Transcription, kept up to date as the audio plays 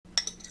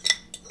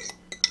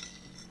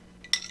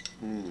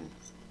Mm.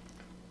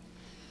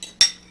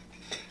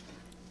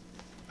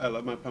 I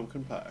love my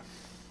pumpkin pie.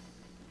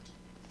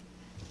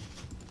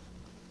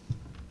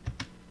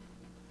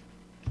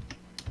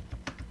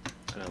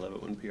 And I love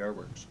it when PR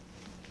works.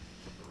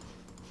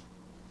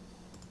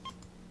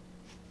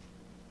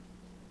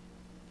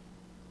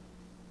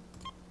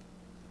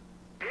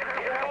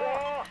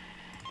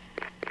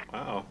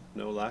 Wow,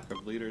 no lack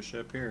of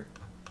leadership here.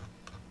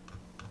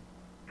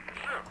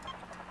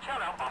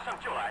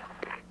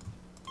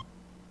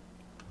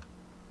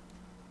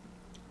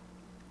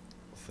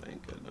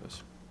 Thank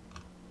goodness.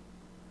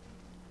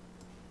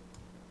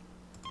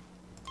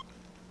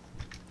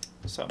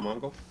 What's up,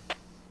 Mongol?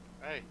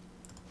 Hey.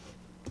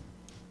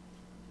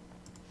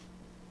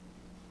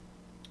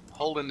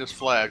 Holding this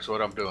flag's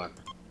what I'm doing.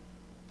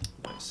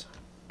 Nice.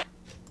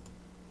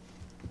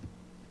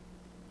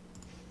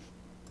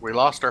 We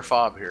lost our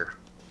fob here.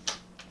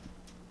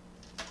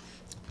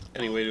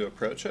 Any way to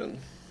approach it?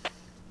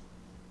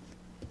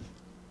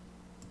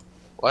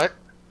 What?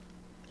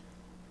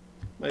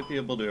 Might be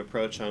able to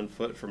approach on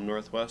foot from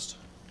northwest.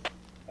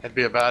 That'd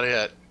be about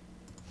it.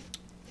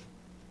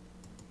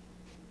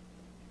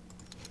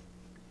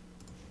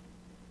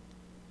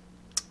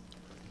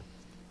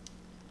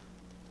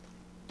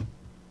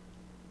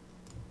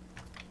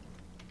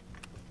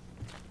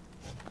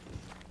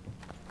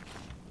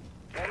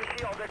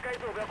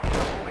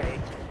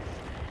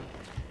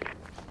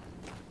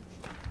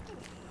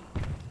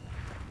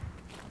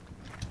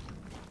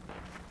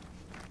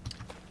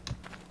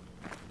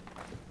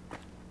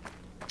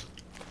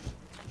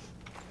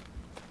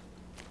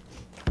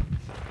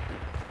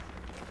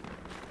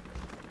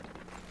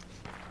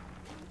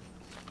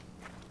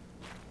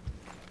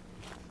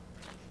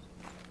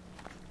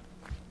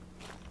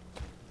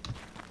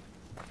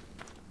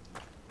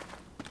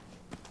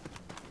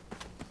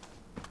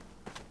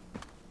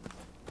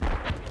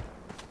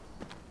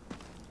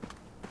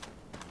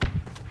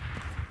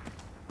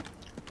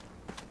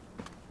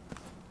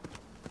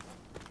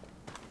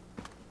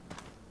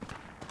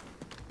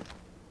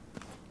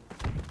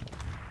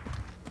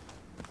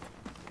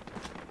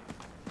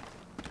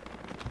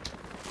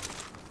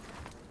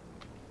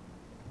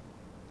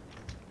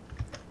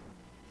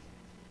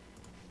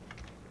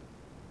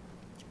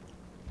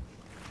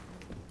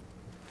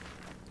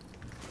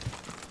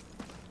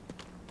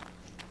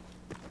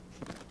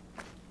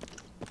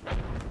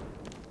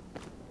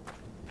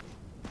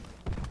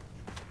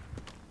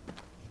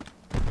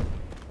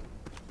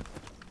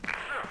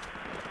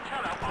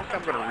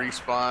 I'm gonna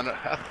respawn.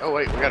 Oh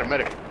wait, we got a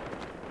medic.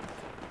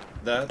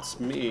 That's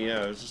me,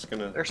 yeah, I was just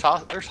gonna... There's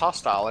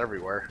hostile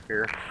everywhere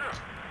here.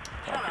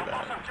 Copy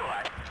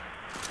that.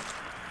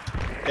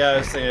 Yeah, I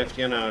was saying if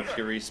you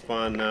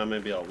respawn now,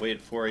 maybe I'll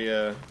wait for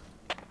you.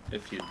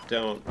 If you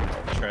don't,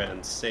 I'll try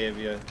and save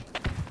you.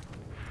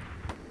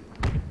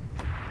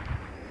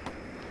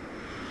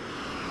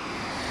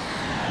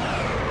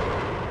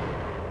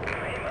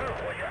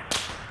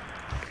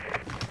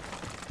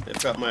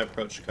 They've got my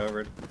approach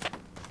covered.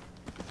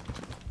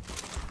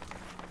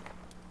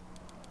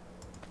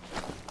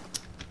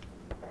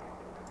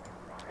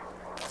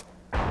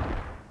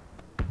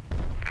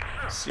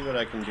 See what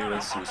I can do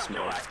with some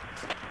smoke.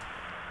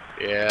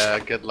 Yeah,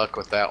 good luck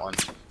with that one.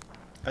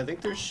 I think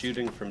they're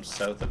shooting from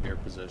south of your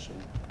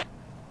position.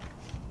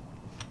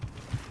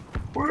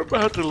 We're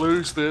about to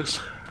lose this.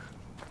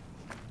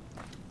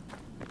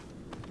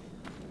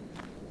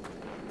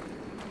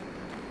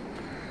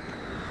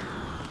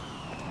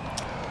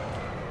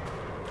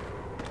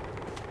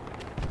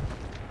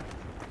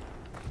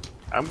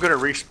 I'm gonna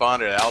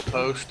respawn at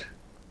outpost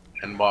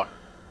and walk.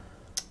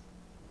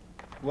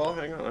 Well,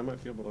 hang on, I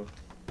might be able to...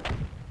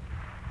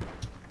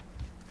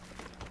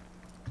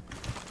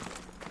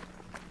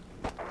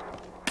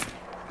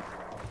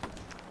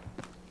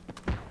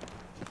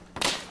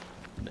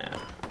 Nah.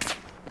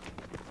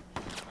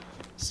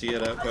 See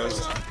it,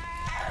 outpost?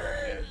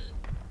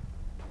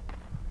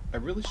 I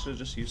really should have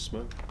just used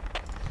smoke.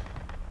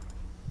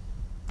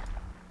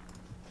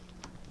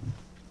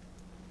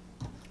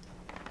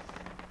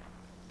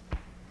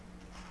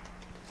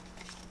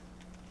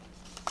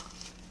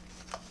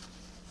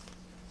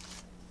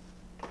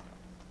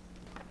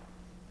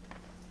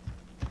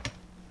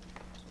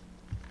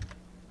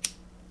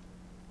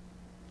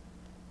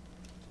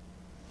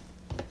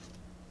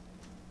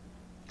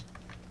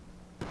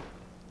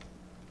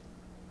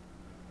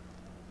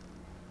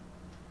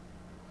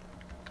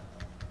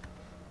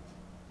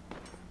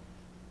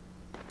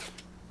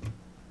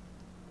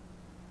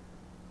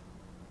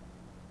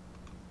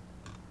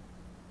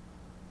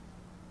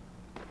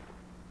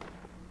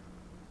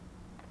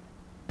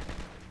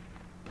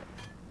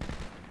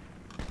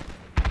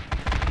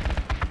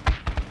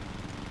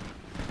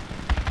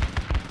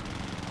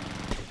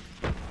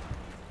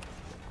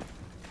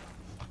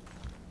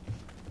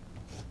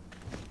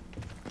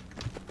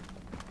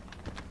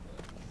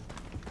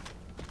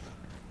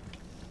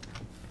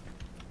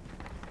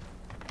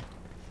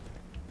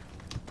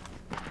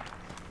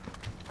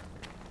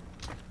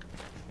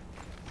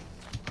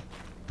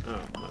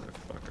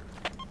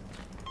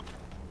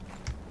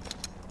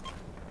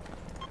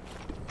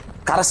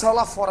 Cara, saiu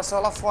lá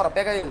fora,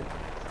 pega ele.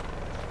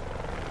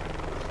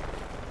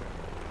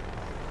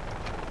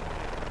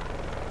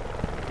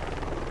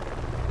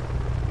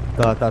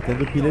 Tá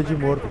tendo pilha de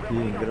morto aqui,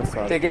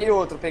 engraçado.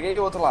 Peguei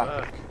outro lá.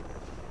 Fuck.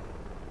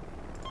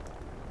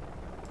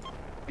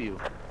 You.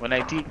 When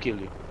I T kill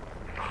you.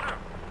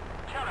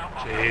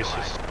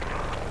 Jesus.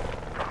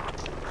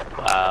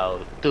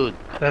 Wow, dude.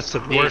 That's the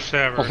worst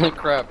ever. Holy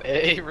crap,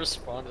 A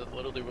responded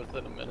literally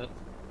within a minute.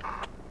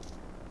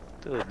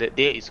 Dude, there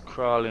is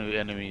crawling with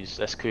enemies.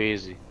 That's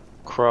crazy.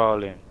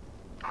 Crawling.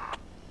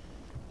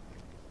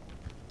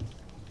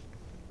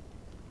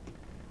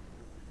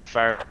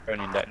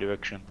 Firing in that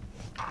direction.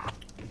 Fuck.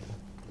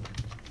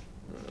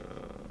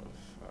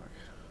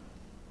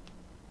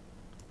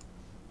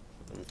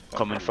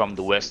 Coming from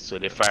the west, so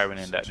they're firing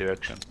in that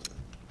direction.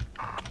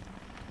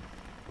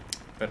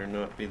 Better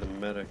not be the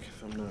medic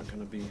if I'm not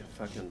gonna be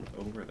fucking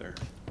over there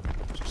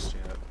just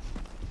yet.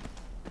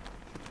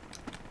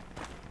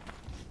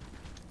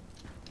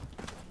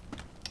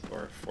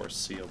 Or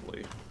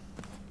foreseeably.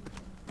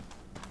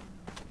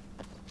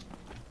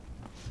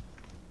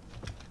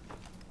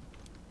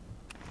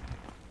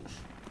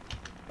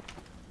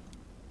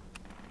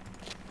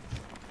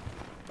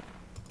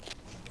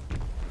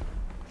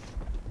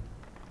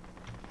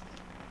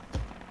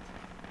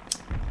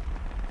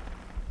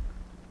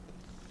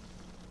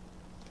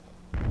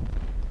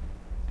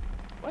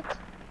 What?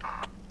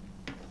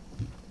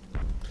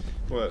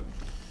 What?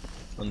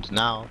 And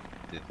now,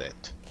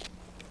 detect.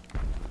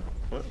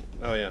 What?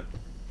 Oh yeah.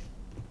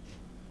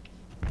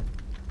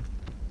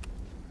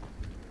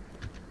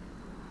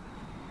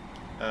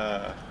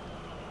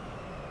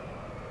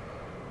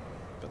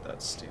 But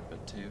that's stupid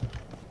too.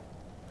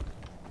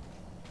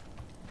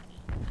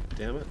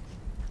 Damn it.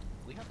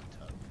 We have a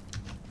tug.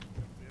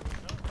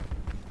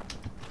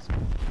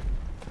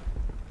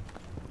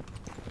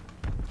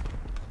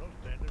 Don't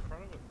stand in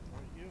front of it.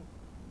 What are you?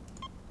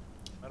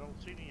 I don't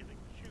see anything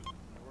to shoot.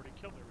 I've already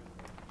killed everything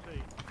I can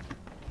see.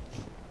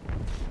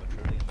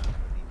 Literally a man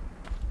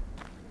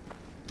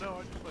with No, I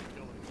just like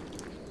killing.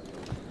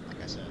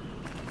 like I said.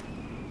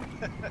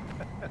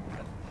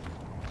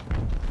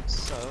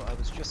 So, I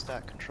was just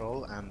at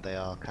control, and they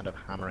are kind of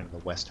hammering the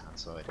west-hand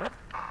side.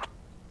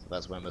 So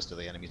that's where most of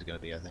the enemies are going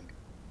to be, I think.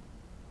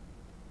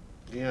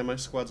 Yeah, my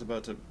squad's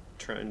about to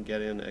try and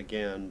get in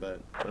again,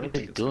 but I What are don't they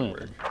think it's gonna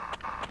doing?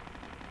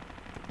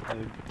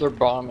 work. They're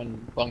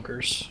bombing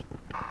bunkers.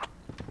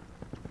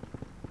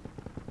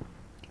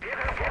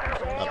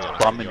 I'll be honest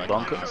Bombing with you, I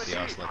bunkers? can't see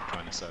arse left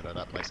trying to solo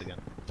that place again.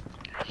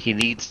 He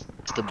needs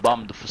to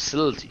bomb the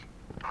facility.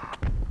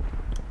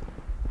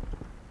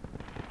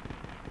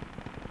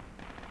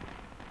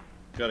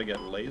 Gotta get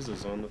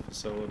lasers on the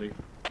facility.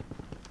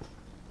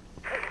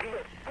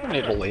 I don't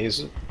need a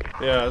laser.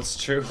 Yeah, that's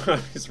true.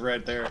 He's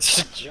right there.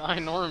 It's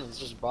ginormous,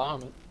 just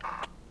bomb it.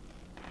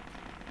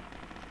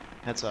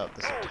 Heads up,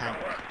 there's a tank,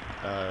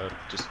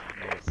 just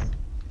north.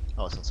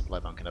 Oh, it's on supply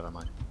bunker, never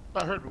mind.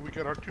 I heard, but we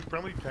got our 2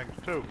 friendly tanks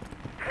too.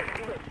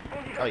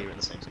 Oh, you're in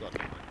the same squad,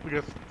 never mind. We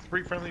got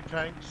 3 friendly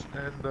tanks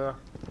and a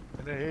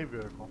hay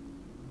vehicle.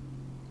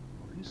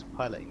 Who's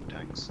piloting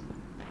tanks?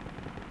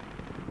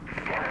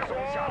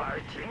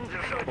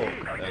 Oh,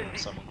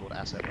 someone called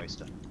Asset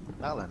Waster.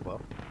 That'll end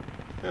well.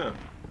 Yeah.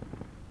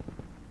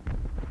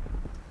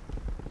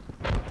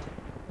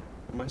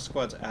 My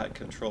squad's at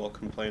control,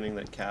 complaining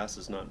that Cass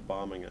is not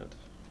bombing it.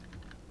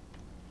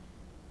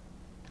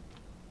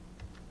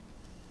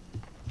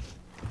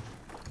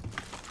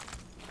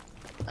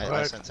 I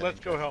Alright, sense an let's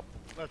go injury. help.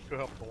 Let's go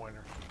help the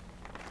winner.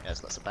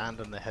 Yes, let's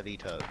abandon the heavy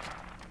tow.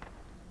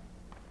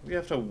 We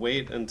have to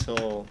wait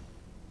until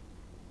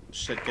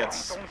shit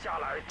gets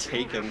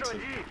taken to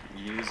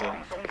use it.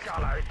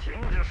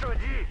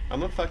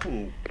 I'm a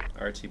fucking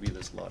RTB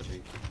this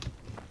logic.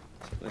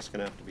 It's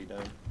gonna have to be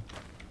done.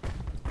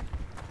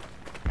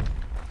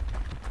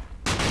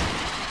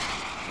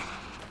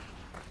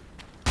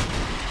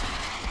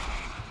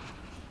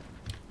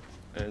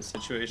 And in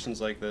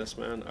situations like this,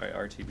 man, I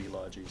RTB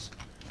logies.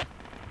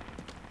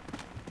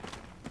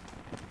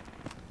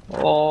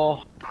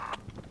 Oh,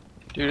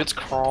 dude, it's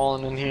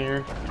crawling in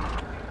here.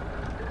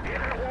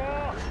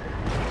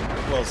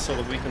 Well, so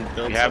that we can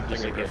build We have something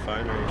this at again.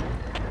 refinery.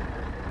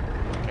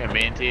 And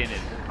maintain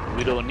it.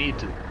 We don't need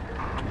to.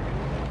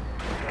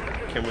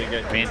 Can we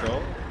get I mean-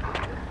 control?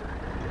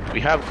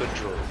 We have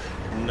control.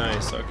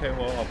 Nice. Okay,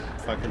 well, I'll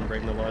fucking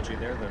bring the logi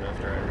there then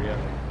after I re-up.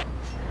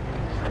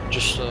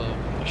 Just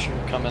make sure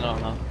you come in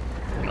on a,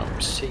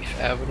 safe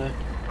avenue.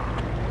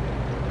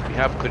 We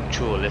have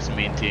control. Let's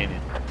maintain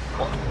it.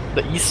 Well,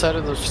 the east side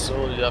of the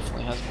facility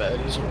definitely has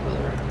baddies over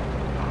there.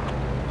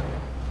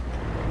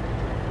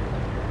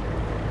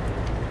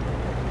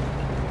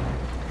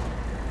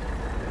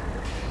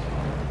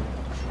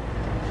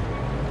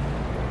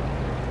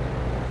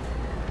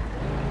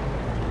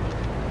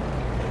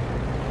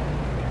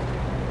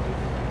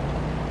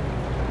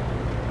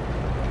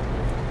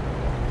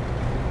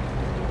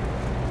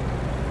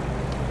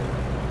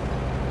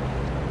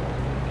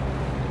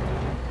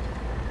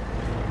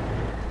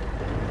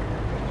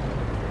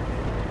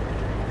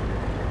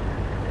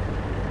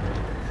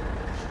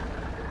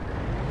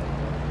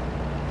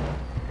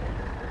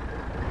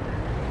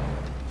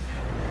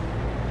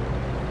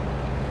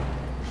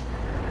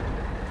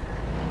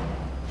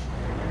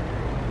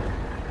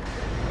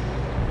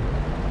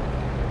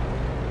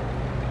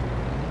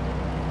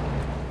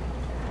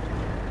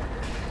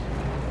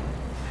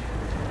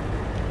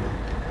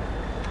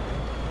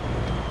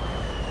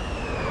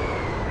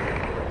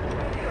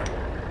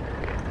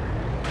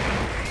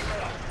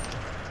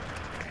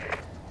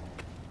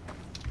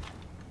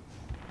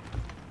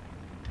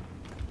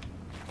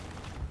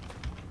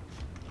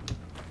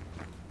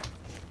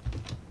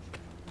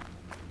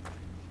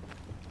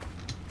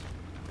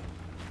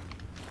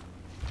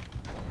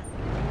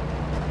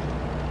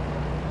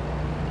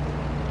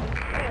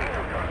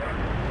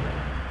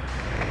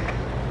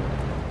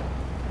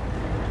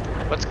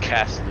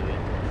 Cass doing?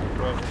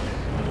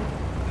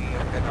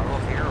 Getting a little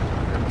here.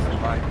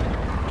 Survive.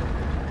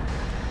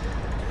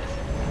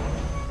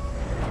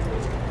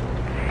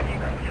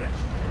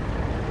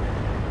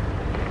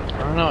 I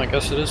don't know, I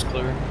guess it is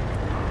clear.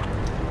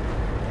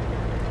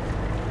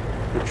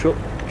 Patrol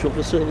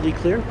facility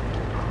clear?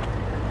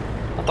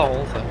 Not the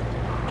whole thing.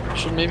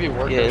 Should maybe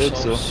work Yeah, it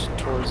looks ourselves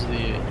towards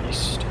the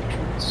east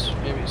entrance.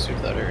 Maybe see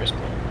if that area's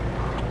clear.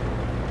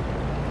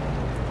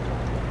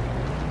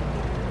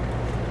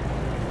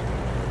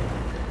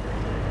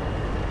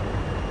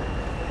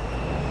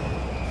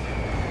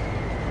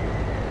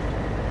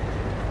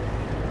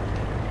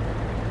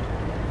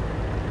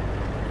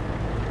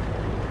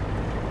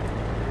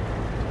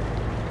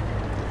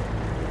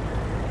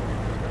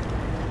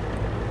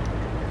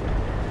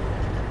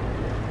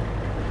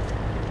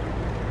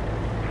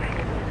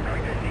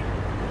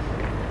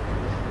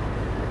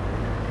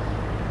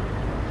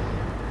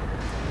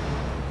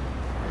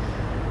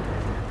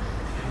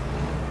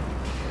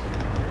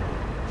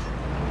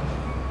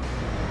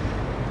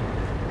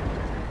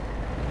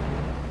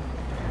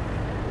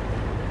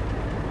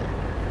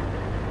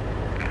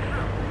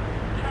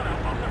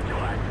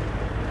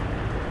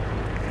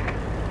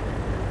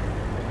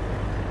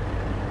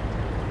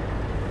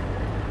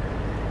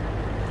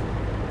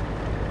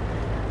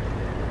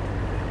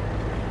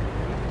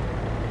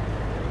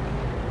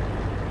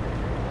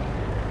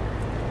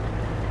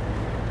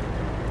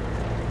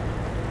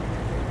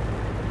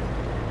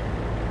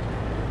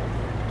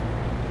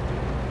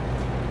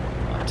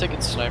 I'm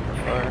taking sniper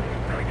fire.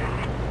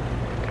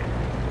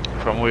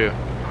 From where?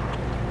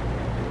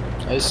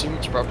 I assume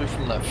it's probably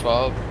from that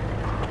fob.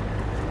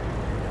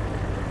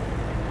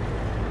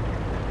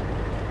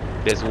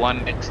 There's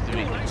one next to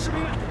me.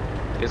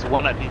 There's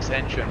one at this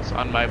entrance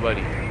on my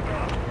body.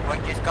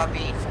 What just got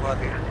me? Squad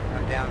here.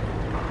 I'm down.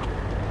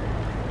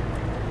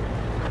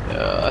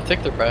 Yeah, I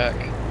think they're back.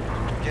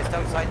 Just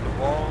outside the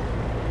wall,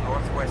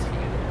 northwest of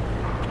you.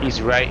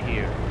 He's right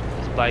here.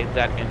 He's by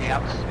that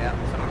entrance. Yeah.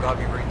 Someone got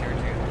me right there too.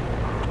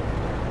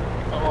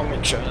 Oh, I'm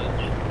in charge.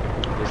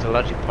 There's a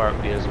logic park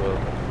there as well.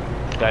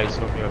 Guys,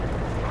 hook me up.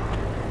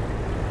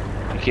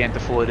 We can't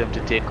afford them to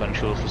take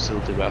control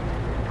facility back.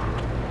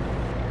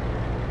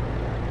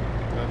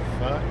 The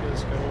fuck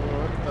is going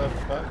on? What the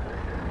fuck?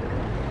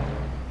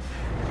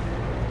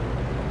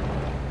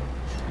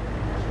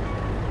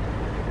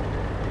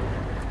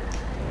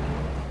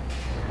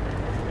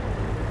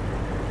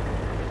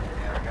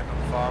 Yeah, I got no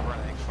fob or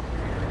anything.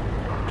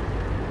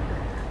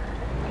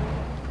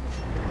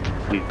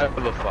 We have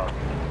a fob.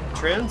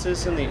 Trans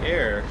is in the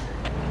air.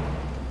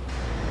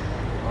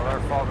 Well, our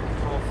fob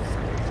control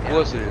facilities. Of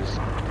course it is.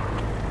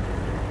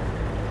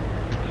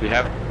 We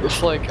have.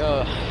 It's like,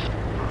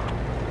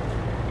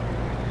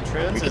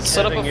 Trans we could is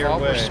set up heading a your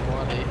fob where way.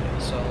 squad 8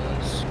 cell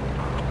is.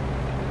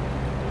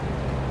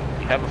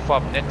 We have a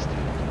fob next to it.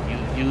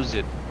 You use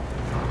it.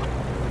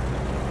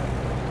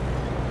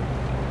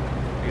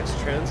 I guess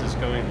Trans is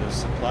going to the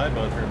supply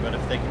bunker, but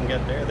if they can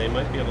get there, they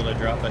might be able to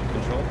drop at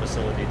control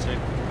facility too.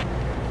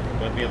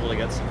 Might be able to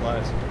get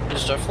supplies.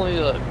 There's definitely,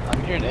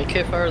 I'm hearing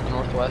AK fire at the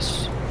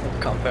northwest of the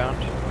compound.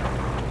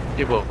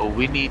 Yeah, but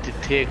we need to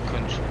take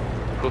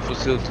control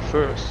facility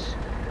first.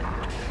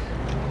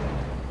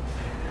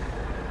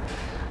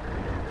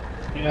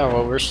 Yeah,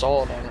 well, we're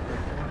solid on it.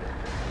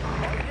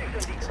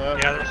 So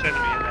Yeah, there's enemy in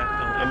that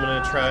building. I'm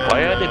gonna try and,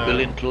 Why are they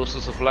building close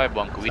to supply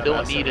bunker? We so don't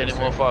that's need what any I'm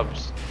more saying.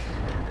 fobs.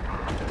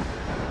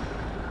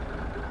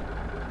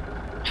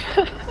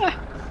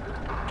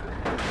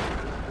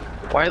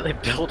 Why are they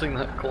building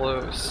that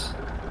close?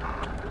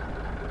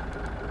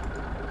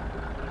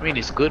 I mean,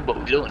 it's good, but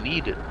we don't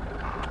need it.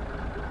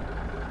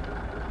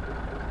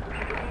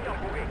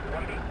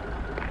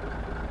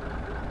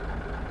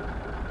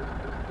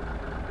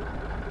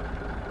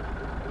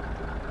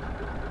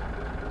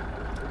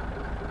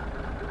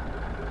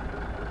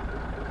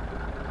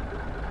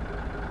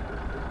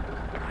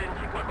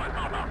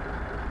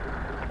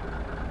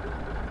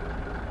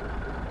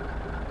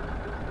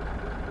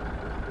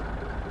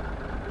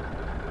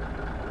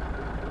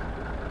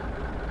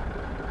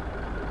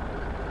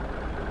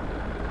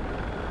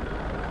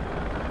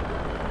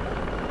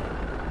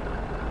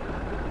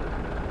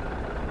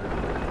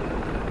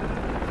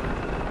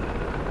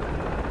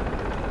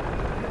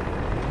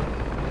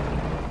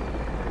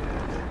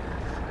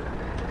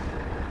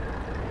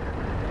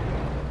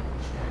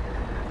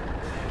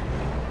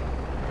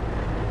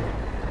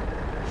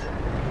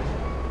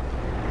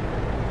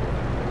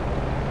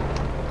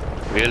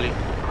 Really?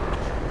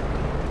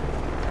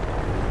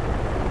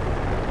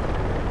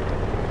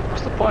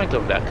 What's the point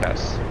of that,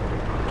 Cass?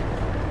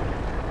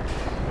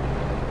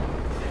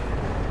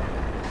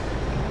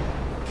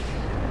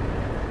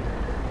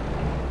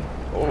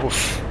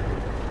 Oof.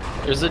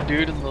 There's a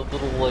dude in the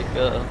little, like,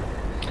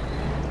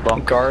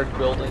 Bunk. guard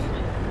building.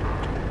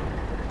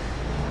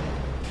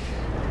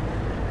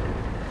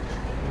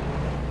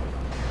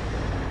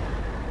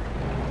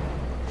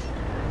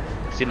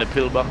 It's in the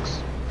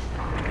pillbox.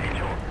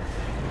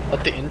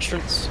 At the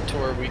entrance to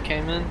where we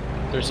came in,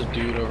 there's a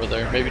dude over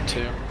there, maybe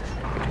two.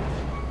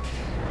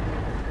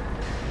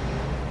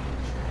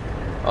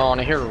 Oh,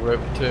 and I hear a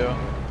rope too.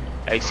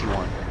 I see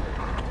one.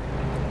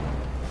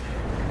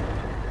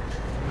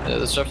 Yeah,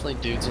 there's definitely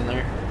dudes in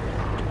there.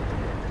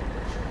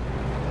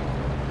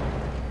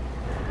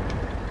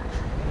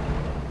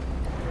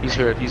 He's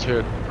hurt, he's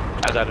hurt.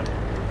 I got him.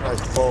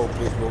 Nice fall,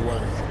 please, no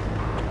one.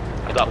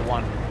 I got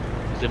one.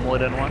 Is there more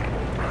than one?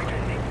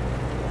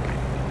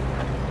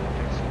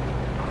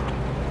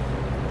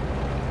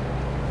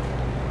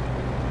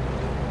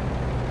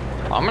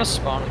 I'm gonna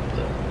spawn at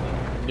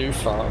the new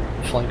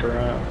flanker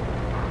out.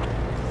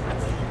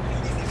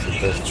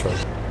 Best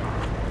choice.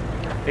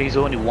 Hey, he's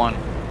only one.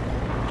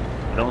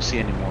 I don't see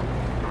any more.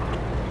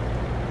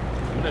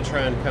 I'm gonna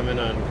try and come in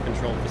on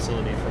control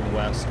facility from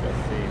west with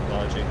the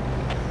logi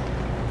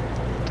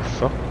The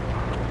fuck?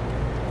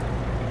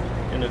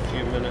 in a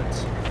few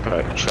minutes.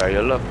 Alright, try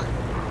your luck.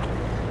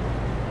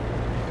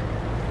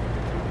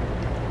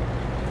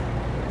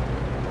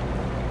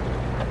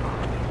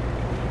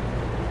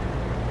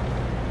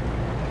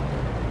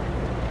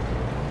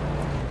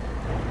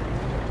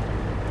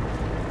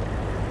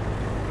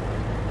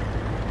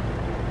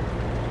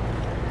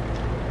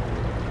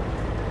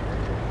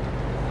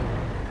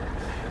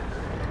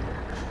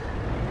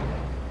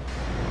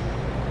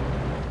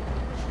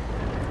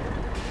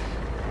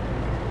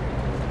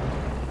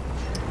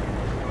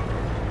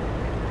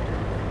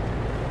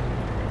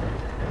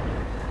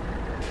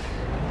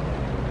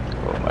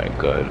 Oh my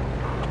god.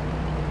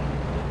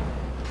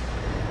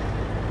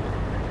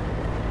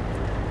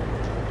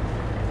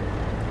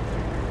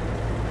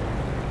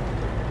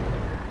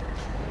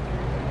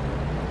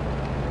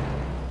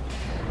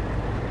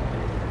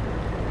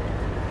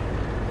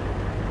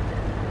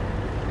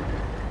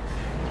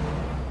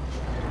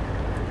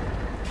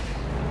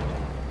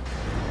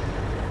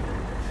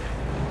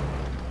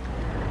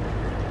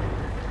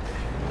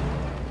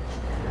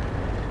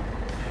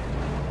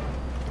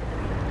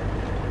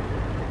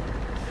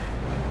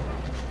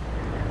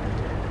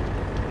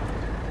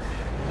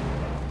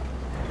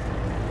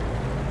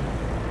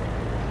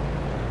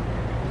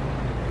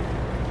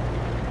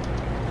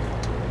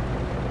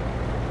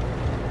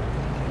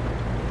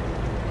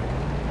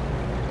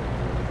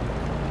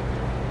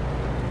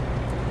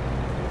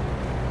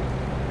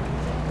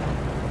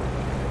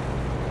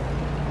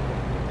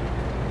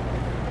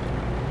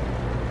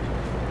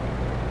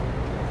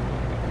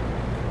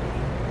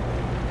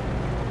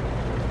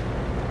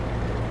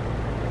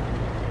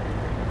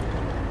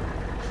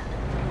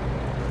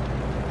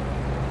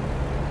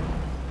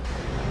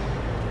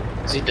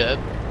 Is he dead?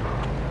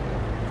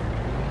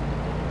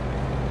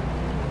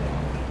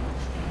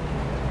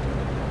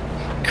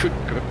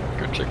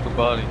 Go check the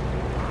body.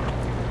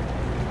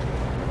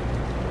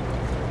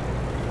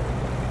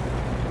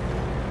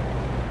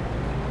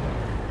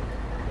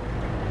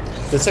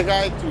 There's a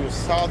guy to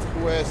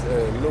southwest,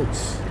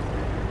 looks.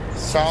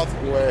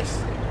 Southwest,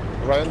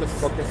 right on the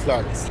fucking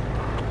flag.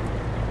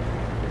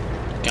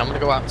 Yeah, I'm gonna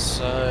go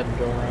outside and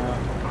go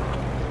around.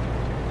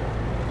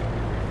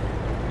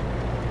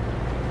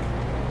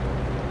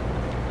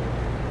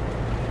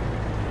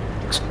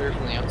 Looks clear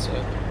from the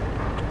outside.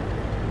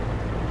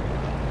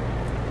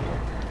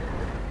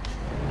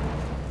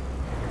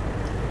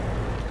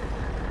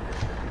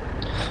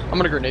 I'm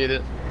gonna grenade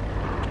it.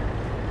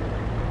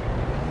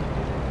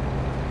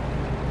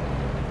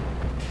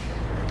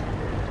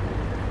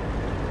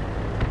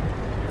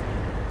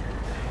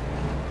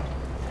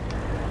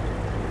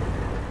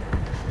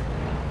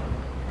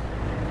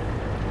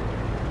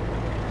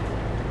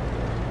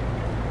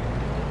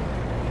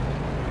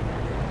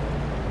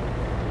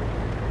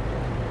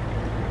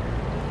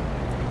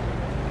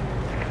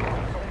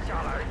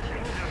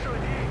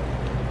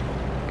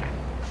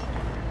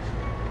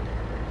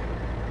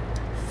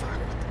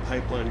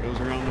 Pipeline goes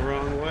around the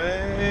wrong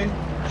way.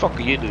 What the fuck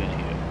are you doing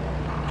here?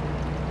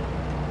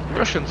 The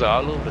Russians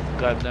are all over the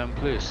goddamn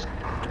place.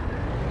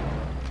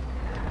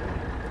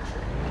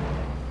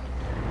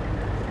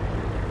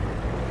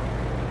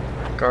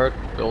 Guard,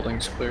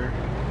 building's clear.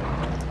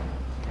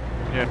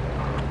 Yeah.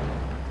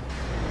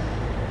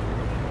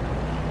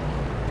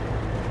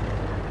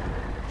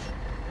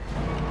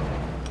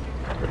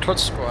 We're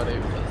towards squad 8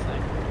 with that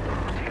thing.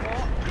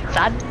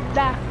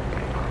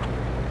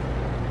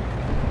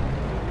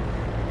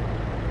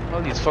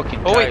 All these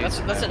fucking Oh wait,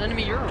 guys, that's man. an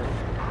enemy Euro.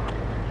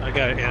 I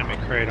got an enemy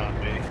crate on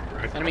me.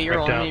 Right, Enemy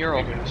Euro, down enemy Euro.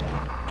 you guys.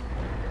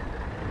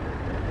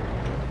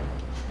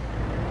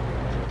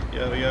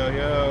 Yo, yo,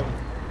 yo.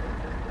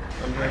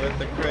 I'm here with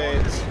the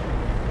crates.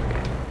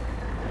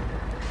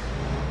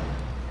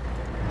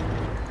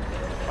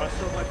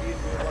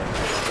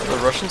 Are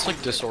the Russians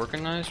like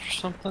disorganized or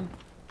something?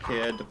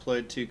 Okay, I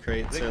deployed 2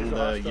 crates in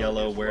the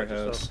yellow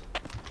warehouse.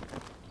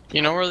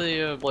 You know where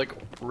the like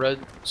red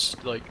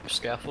like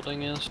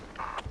scaffolding is?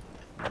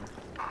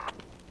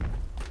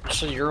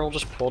 So Ural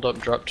just pulled up,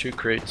 dropped 2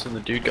 crates, and the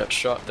dude got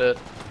shot dead.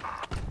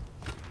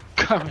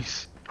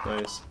 Guys.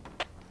 Nice.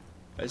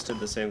 I just did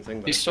the same thing.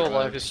 But He's I still alive.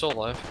 survived. He's still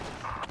alive.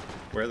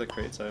 Where are the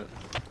crates at?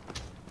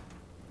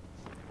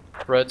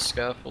 Red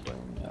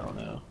scaffolding. I don't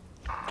know.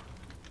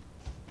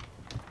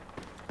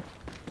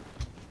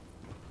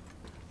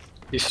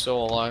 He's still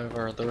alive,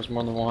 or there was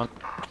more than one.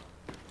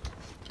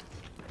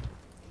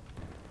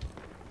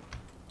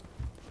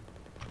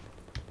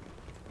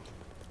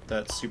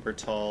 That super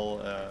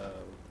tall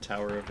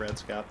tower of red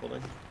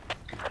scaffolding.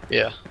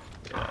 Yeah.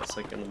 Yeah, it's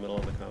like in the middle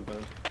of the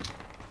compound.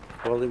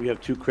 Well, then we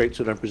have 2 crates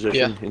in our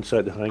position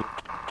inside the hangar.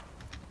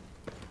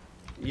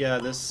 Yeah,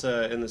 this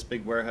in this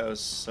big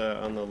warehouse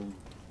on the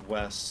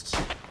west.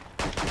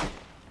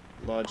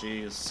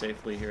 Logi is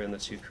safely here and the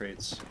 2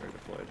 crates are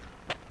deployed.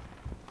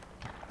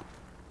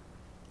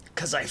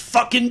 Cause I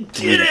fucking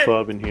did it!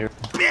 Fob in here.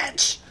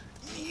 Bitch!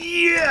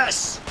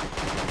 Yes!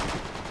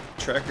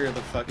 Tracker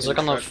the fucking He's like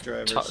on the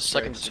truck driver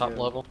second to top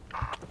again. level.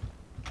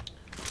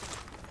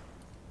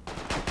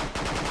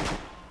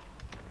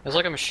 There's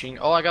like a machine.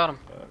 Oh, I got him.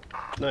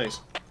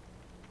 Nice.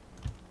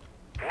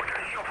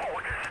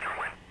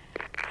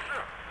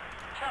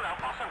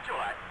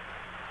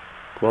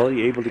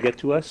 Quality able to get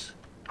to us?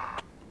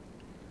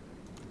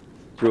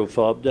 Throw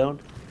fob down?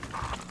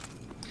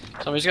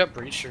 Somebody's got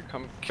breach here.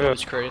 Come kill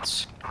these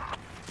crates.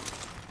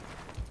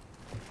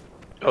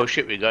 Oh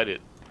shit, we got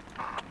it.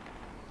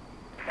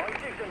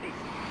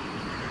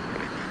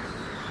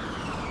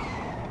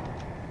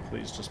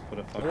 Please just put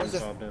a What fucking was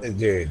fob down.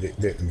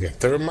 the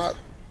third map?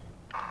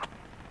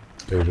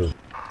 There you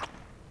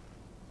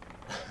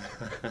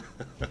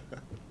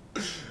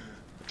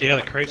Yeah,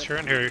 the crates are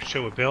in here.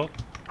 Should we build?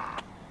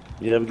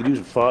 Yeah, we could use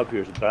a fob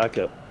here as a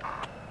backup.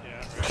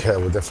 Yeah,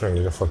 we definitely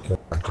need a fucking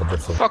backup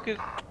before. Fuck it.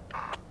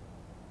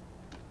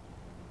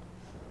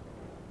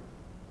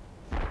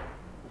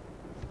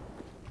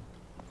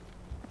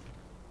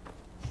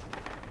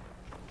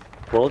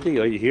 Quality,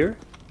 are you here?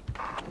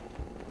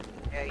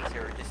 Yeah, he's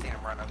here. Just seen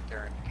him run up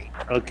there and gate.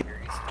 Okay.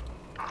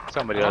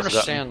 Somebody I don't else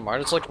got me. understand. Why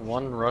does like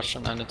one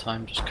Russian at a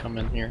time just come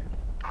in here?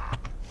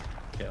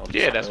 Okay, I'll just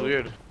Yeah, that's build.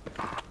 weird.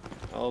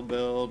 I'll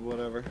build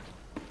whatever.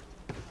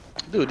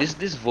 Dude,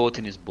 this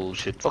voting is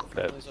bullshit. Fuck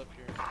that. He's up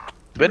here.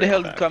 Where the Right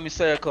hell back. did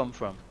Commissar come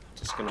from?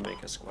 Just gonna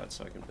make a squad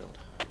so I can build.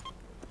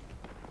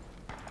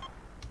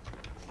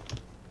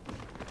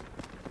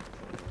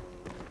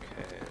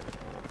 Okay,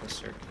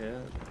 officer kit.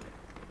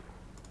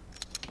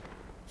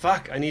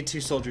 Fuck! I need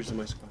 2 soldiers in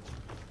my squad.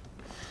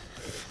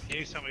 You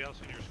need somebody else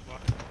in your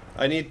squad.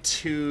 I need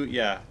 2.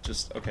 Yeah,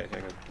 just okay.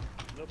 Hang on.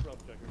 No problem,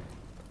 Tucker.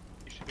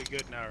 You should be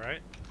good now, right?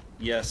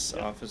 Yes,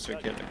 officer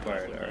kit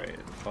acquired. All right,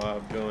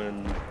 Bob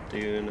going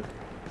Dune.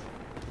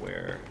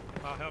 Where?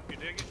 I'll help you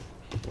dig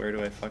it. Where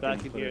do I fucking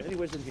Back in put here. it?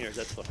 Anywhere's in here,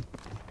 that's fine.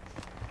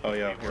 Oh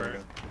yeah, here we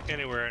go.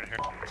 Anywhere in here.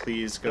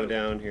 Please go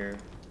down here.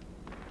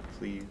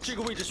 Please.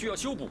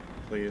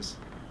 Please.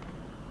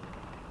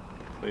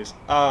 Please.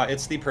 Ah,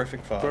 it's the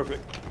perfect fob.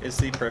 Perfect. It's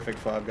the perfect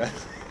fob,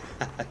 guys.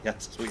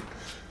 Yes, sweet.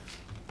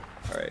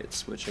 Alright,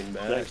 switching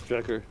back. Thanks,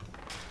 Tracker.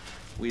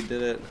 We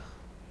did it.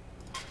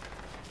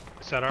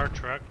 Is that our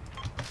truck?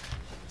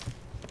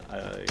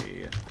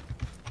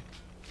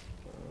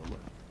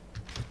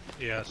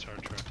 Yeah, it's our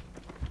truck.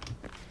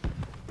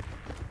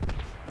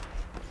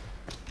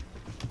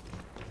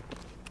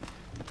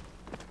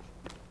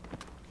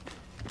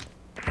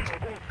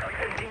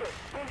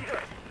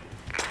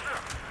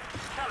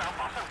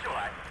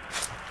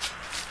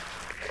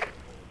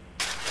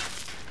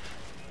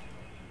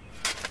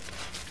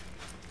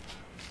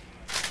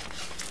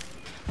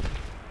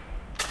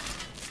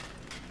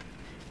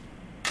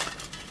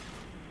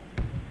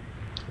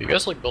 You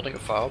guys like building a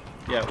fob?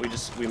 Yeah,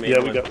 we made Yeah,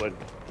 one. we got one.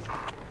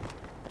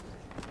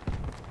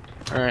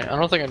 Alright, I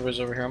don't think anybody's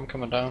over here. I'm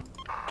coming down.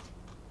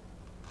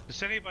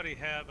 Does anybody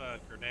have a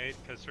grenade?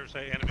 Because there's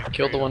an enemy crate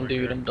Killed the one over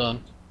dude. here. I'm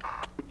done.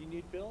 What do you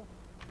need, Bill?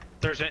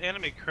 There's an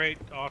enemy crate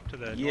off to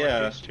the Yeah.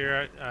 northeast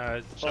here.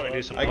 Somebody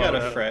do some I got a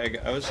load up. frag.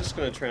 I was just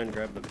gonna try and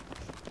grab the.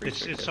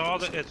 It's all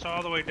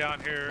the way down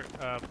here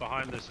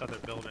behind this other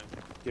building.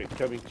 Okay,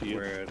 coming to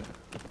you.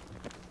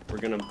 We're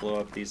gonna blow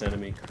up these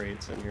enemy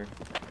crates in here.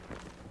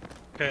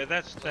 Okay,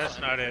 that's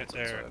not it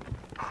there.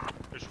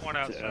 There's one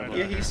outside.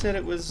 Yeah, he said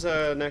it was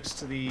next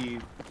to the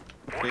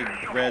big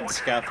red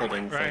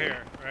scaffolding Right thing.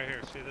 here, right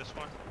here. See this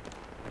one?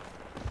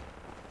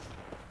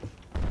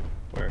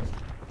 Where?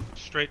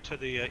 Straight to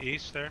the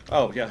east there.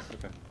 Oh yeah.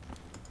 Okay.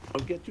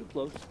 Don't get too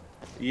close.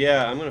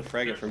 Yeah, I'm gonna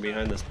frag it from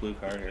behind this blue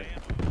car here.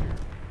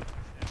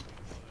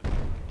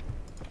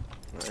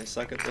 I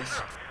suck at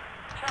this.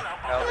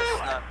 No, this is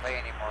not play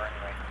anymore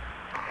anyway.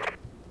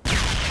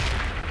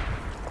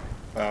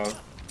 Wow.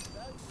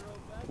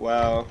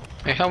 Wow.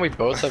 Hey, how we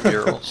both have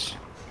murals?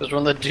 Because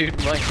when the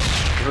dude like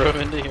drove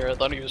into here, I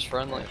thought he was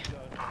friendly.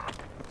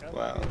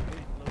 Wow.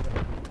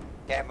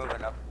 Yeah,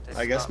 moving up. This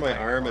I is guess not my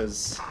play arm anymore.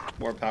 is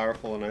more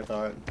powerful than I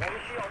thought.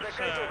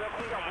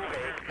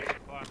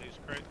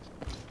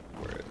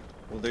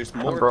 Well, there's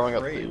more I'm throwing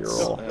up the crates.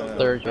 Ural.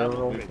 There,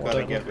 Ural. We've got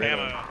to get rid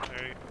Ammo. of.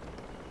 There you-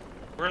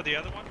 Where are the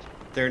other ones?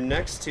 They're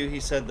next to, he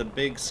said, the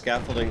big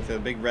scaffolding, the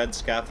big red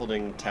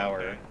scaffolding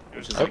tower,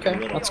 which is like a Okay,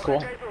 little... that's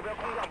cool.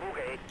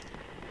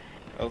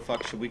 Oh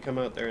fuck, should we come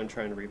out there and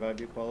try and revive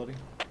you, Quality?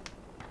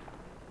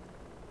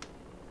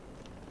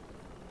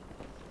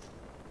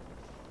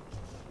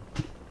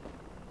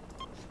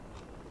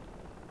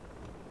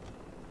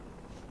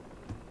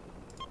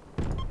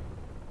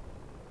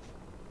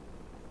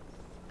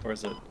 Or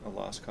is it a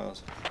lost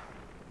cause?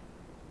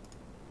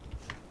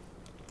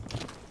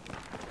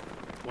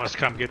 Wants to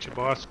come get you,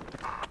 boss.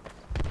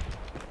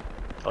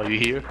 Are you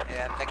here?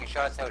 Yeah, I'm taking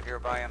shots out here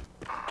by him.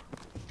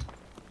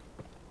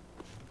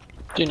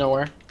 Do you know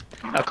where?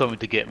 You're not coming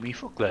to get me,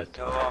 fuck that.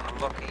 No, I'm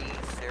looking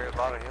east. There are a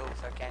lot of hills.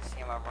 I can't see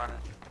him. I'm running.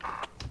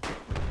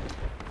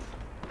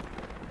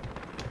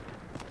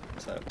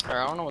 What's that?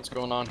 I don't know what's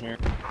going on here.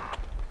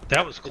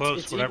 That was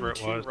close, It's whatever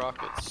even it was. two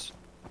rockets.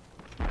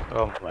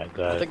 Oh my I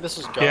god. think this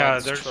is God's Yeah,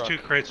 there's truck. 2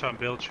 crates on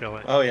build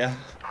chilling. Oh yeah.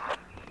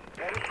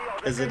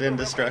 Is it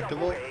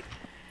indestructible?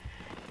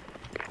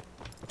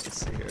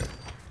 Let's see here.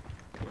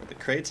 The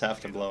crates have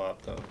to blow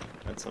up though,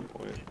 at some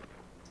point.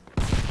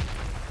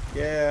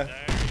 Yeah. There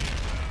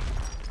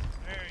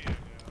you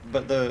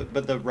go.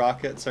 But the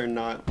rockets are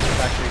not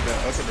actually go.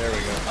 Okay, there we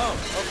go. Oh,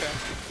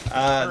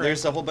 okay.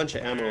 There's a whole bunch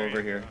of ammo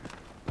over here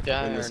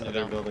Yeah, in I this already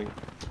other know. building.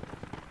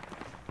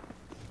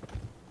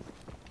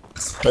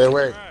 Wait,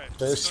 wait.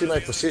 Can you see my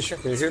position?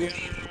 Can you hear me?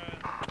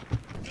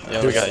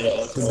 Yeah, we got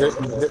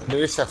you. There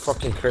is a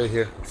fucking crate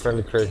here,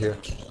 friendly crate here,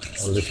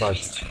 on this mark.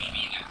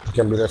 You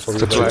can be there for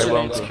Let's you.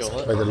 kill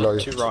it. By the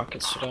logis. 2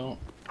 rockets down.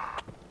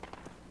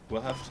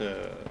 We'll have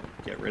to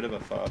get rid of a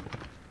fob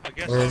I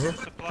guess that's the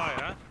supply,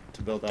 huh?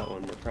 to build that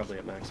one. We're probably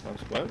at max house.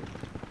 What?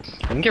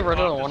 We can get rid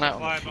of the Rocket one out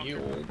supply in the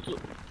bunker.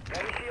 field.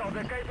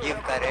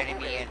 You've got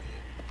enemy in.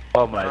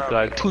 Oh my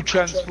god, 2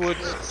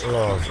 transports.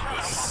 No.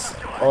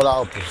 All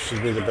out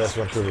should be the best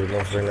one to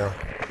remove right now.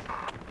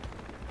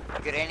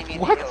 You got enemy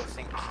in the hills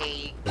in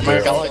K.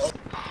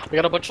 We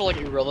got a bunch of like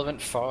irrelevant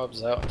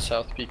fobs out in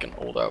South Peak and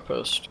Old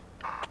Outpost.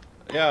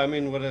 Yeah, I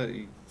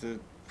mean,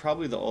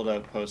 probably the old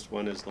outpost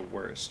one is the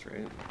worst,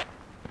 right?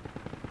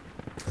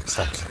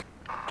 Exactly.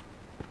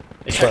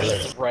 Yeah,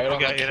 it's right We on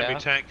got the enemy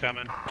cap. tank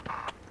coming.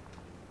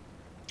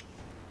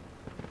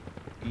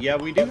 Yeah,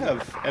 we do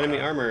have enemy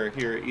armor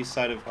here, east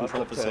side of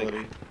control Hostile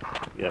facility.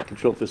 Yeah,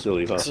 control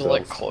facility, This is hostile.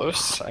 like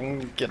close. I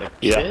can get a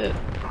Yeah. kit.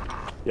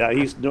 Yeah,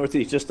 he's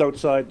northeast, just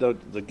outside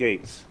the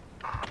gates.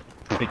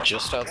 Like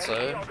just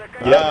outside.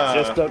 Yeah,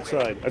 just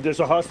outside.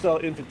 There's a hostile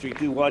infantry,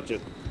 do watch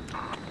it.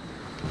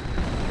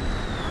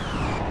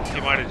 He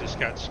might have just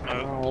got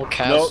smoked. Oh,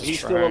 Cass No, is he's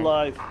trying. still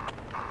alive.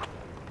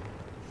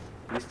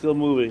 He's still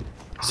moving.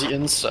 Is he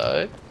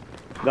inside?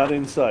 Not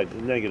inside,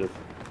 negative.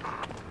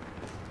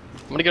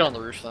 I'm gonna get on the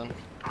roof then.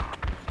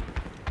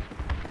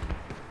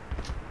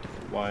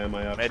 Why am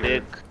I up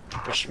Medic.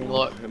 here? Wish me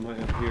luck. Why am I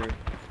up here?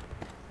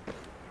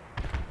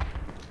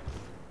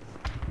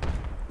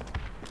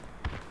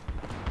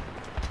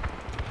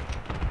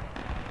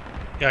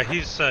 Yeah,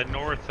 he's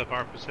north of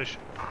our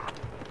position.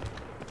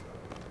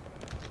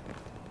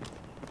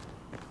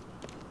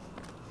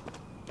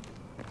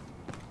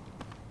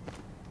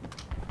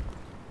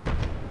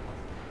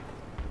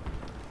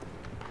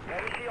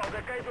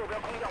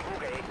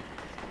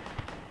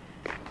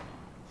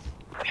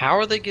 How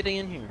are they getting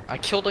in here? I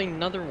killed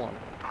another one.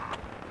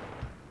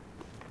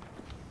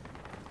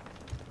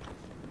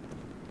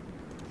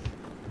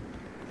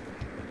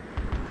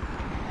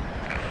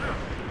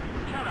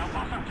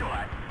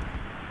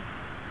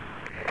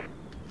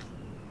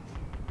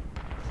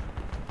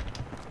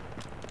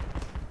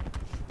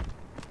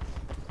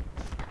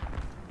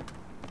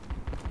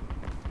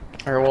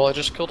 Alright, well I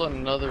just killed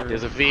another.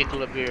 There's a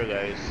vehicle up here,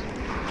 guys.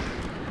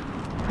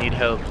 Need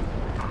help.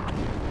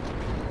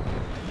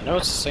 I know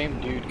it's the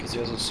same dude because he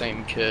has the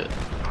same kit.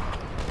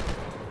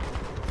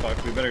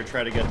 Fuck, we better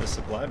try to get the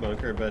supply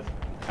bunker, but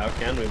how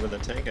can we with a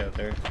tank out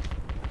there?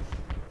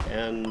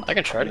 And I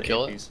can try to an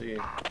kill it. APC.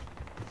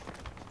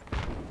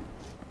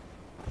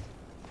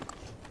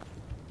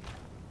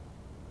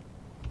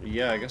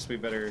 Yeah, I guess we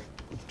better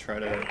try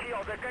to.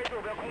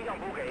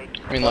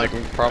 I mean, like,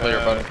 we probably are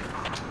about to.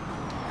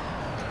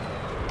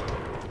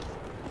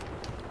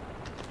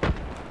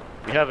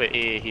 We have an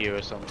A here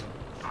or something.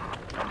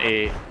 An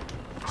A.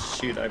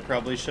 Shoot, I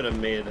probably should have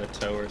made a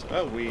tow or.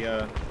 Oh, we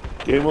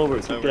Game over,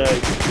 It's good over. guys.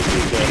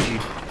 Good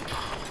guys.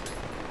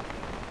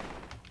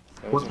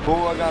 that was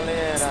Boa,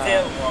 galera.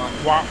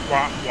 Wah,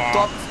 wah, wah.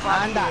 Top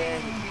anda.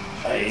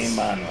 Aí,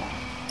 mano.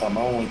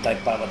 Tomamos um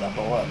Itaipava da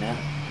boa, né?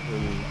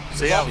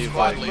 Top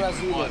squad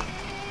Brasília.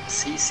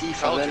 Sim,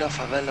 favela,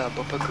 favela,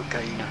 boa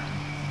cocaína.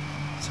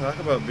 Talk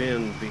about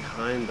being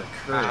behind the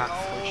curve.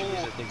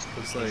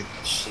 It's like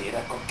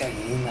Cheira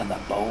cocaína da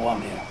boa,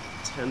 meu.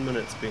 10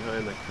 minutes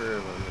behind the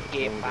curve on it.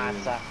 Que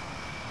pasa?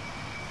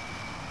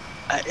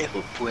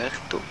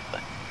 Aeropuerto.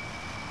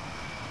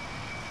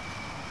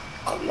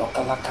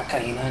 Coloca la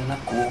cocaína na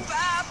cu.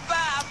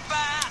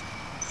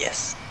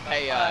 Yes.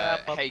 Hey,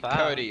 hey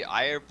Cody,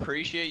 I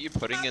appreciate you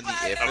putting in the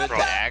effort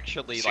to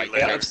actually like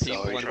Yeah, coach sorry,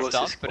 people it and was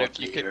a stuff, but if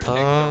squad you could leader. pick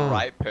the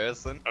right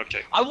person.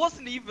 Okay. I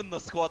wasn't even the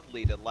squad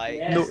leader, like.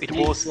 No, it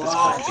was the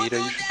squad leader.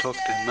 You should talk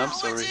to him. I'm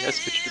sorry, I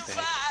switched it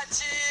back.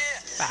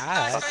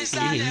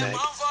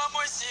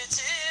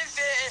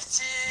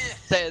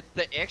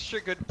 The extra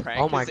good prank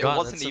Oh my is God, it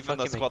wasn't that's a even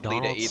the fucking squad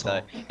leader McDonald's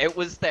either. It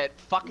was that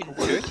fucking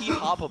dirty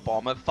harbor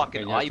bomber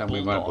fucking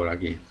eyeball.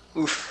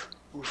 Oof,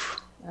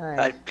 oof.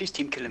 Please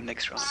team kill him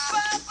next round.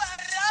 Thank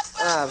you.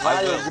 Ah, I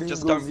vai, will. ô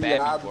Just gringo don't ban me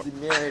viado for de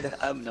merda.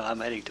 I'm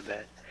heading to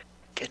bed.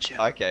 Catch you.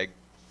 Okay,